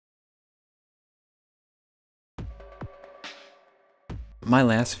My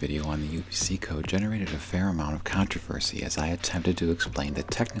last video on the UPC code generated a fair amount of controversy as I attempted to explain the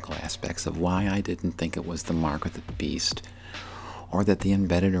technical aspects of why I didn't think it was the mark of the beast, or that the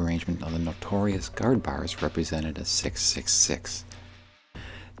embedded arrangement of the notorious guard bars represented a 666.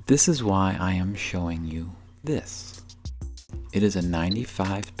 This is why I am showing you this. It is a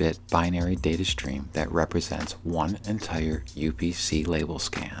 95-bit binary data stream that represents one entire UPC label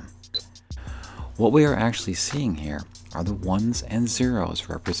scan. What we are actually seeing here are the ones and zeros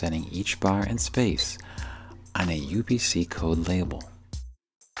representing each bar and space on a UPC code label.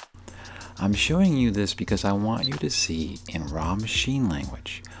 I'm showing you this because I want you to see in raw machine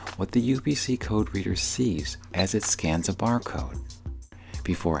language what the UPC code reader sees as it scans a barcode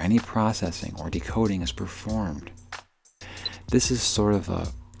before any processing or decoding is performed. This is sort of a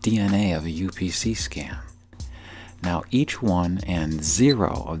DNA of a UPC scan. Now each 1 and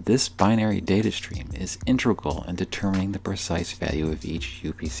 0 of this binary data stream is integral in determining the precise value of each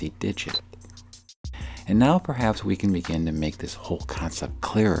UPC digit. And now perhaps we can begin to make this whole concept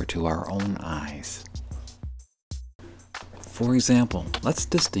clearer to our own eyes. For example, let's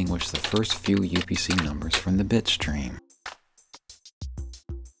distinguish the first few UPC numbers from the bit stream.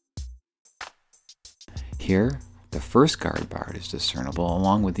 Here, the first guard bar is discernible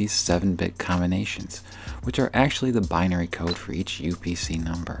along with these 7-bit combinations, which are actually the binary code for each UPC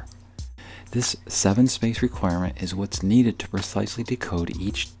number. This 7-space requirement is what's needed to precisely decode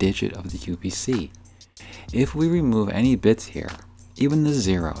each digit of the UPC. If we remove any bits here, even the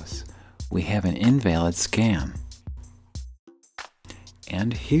zeros, we have an invalid scan.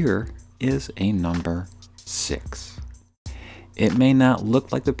 And here is a number 6. It may not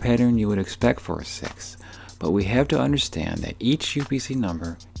look like the pattern you would expect for a 6, but we have to understand that each UPC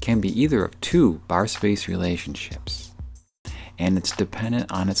number can be either of 2 bar space relationships, and it's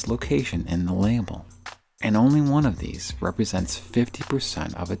dependent on its location in the label. And only one of these represents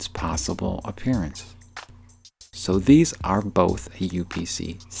 50% of its possible appearance. So these are both a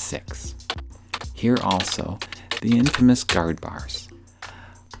UPC 6. Here also, the infamous guard bars.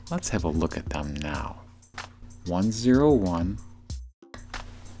 Let's have a look at them now. 101,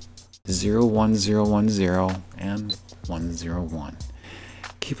 01010, and 101.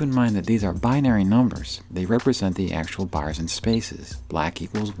 Keep in mind that these are binary numbers. They represent the actual bars and spaces. Black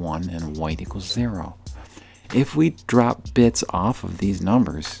equals 1 and white equals 0. If we drop bits off of these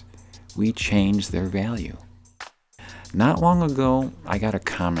numbers, we change their value. Not long ago, I got a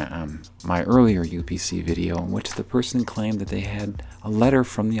comment on my earlier UPC video in which the person claimed that they had a letter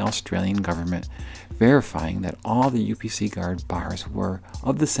from the Australian government verifying that all the UPC guard bars were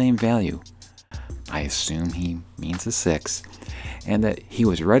of the same value. I assume he means a 6, and that he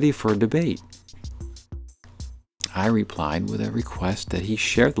was ready for a debate. I replied with a request that he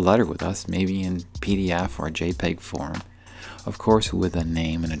share the letter with us, maybe in PDF or JPEG form, of course with the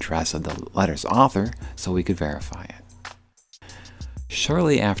name and address of the letter's author so we could verify it.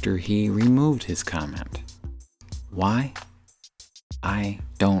 Shortly after, he removed his comment. Why? I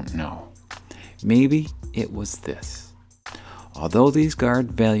don't know. Maybe it was this. Although these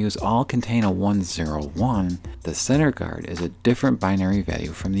guard values all contain a 101, the center guard is a different binary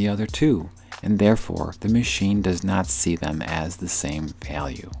value from the other 2, and therefore the machine does not see them as the same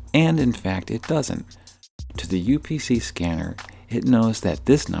value. And in fact, it doesn't. To the UPC scanner, it knows that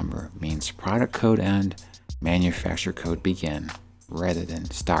this number means product code end, manufacturer code begin, rather than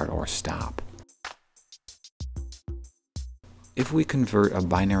start or stop. If we convert a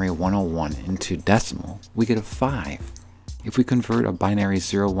binary 101 into decimal, we get a 5. If we convert a binary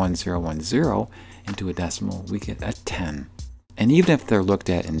 01010 into a decimal, we get a 10. And even if they're looked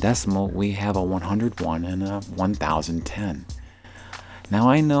at in decimal, we have a 101 and a 1010. Now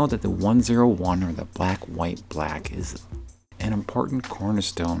I know that the 101, or the black, white, black, is an important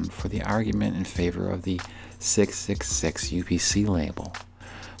cornerstone for the argument in favor of the 666 UPC label.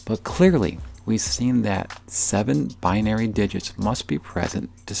 But clearly, we've seen that 7 binary digits must be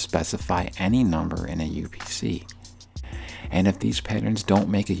present to specify any number in a UPC. And if these patterns don't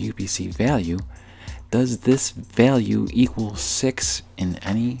make a UPC value, does this value equal 6 in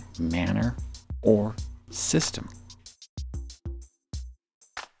any manner or system?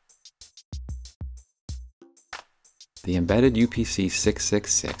 The embedded UPC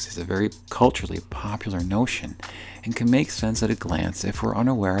 666 is a very culturally popular notion and can make sense at a glance if we're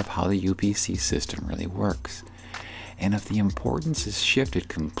unaware of how the UPC system really works. And if the importance is shifted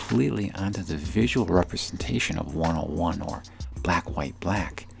completely onto the visual representation of 101 or black, white,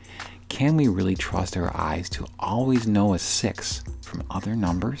 black, can we really trust our eyes to always know a 6 from other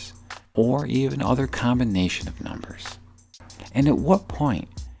numbers or even other combination of numbers? And at what point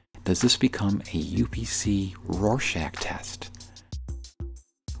does this become a UPC Rorschach test?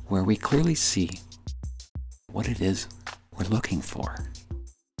 where we clearly see what it is we're looking for.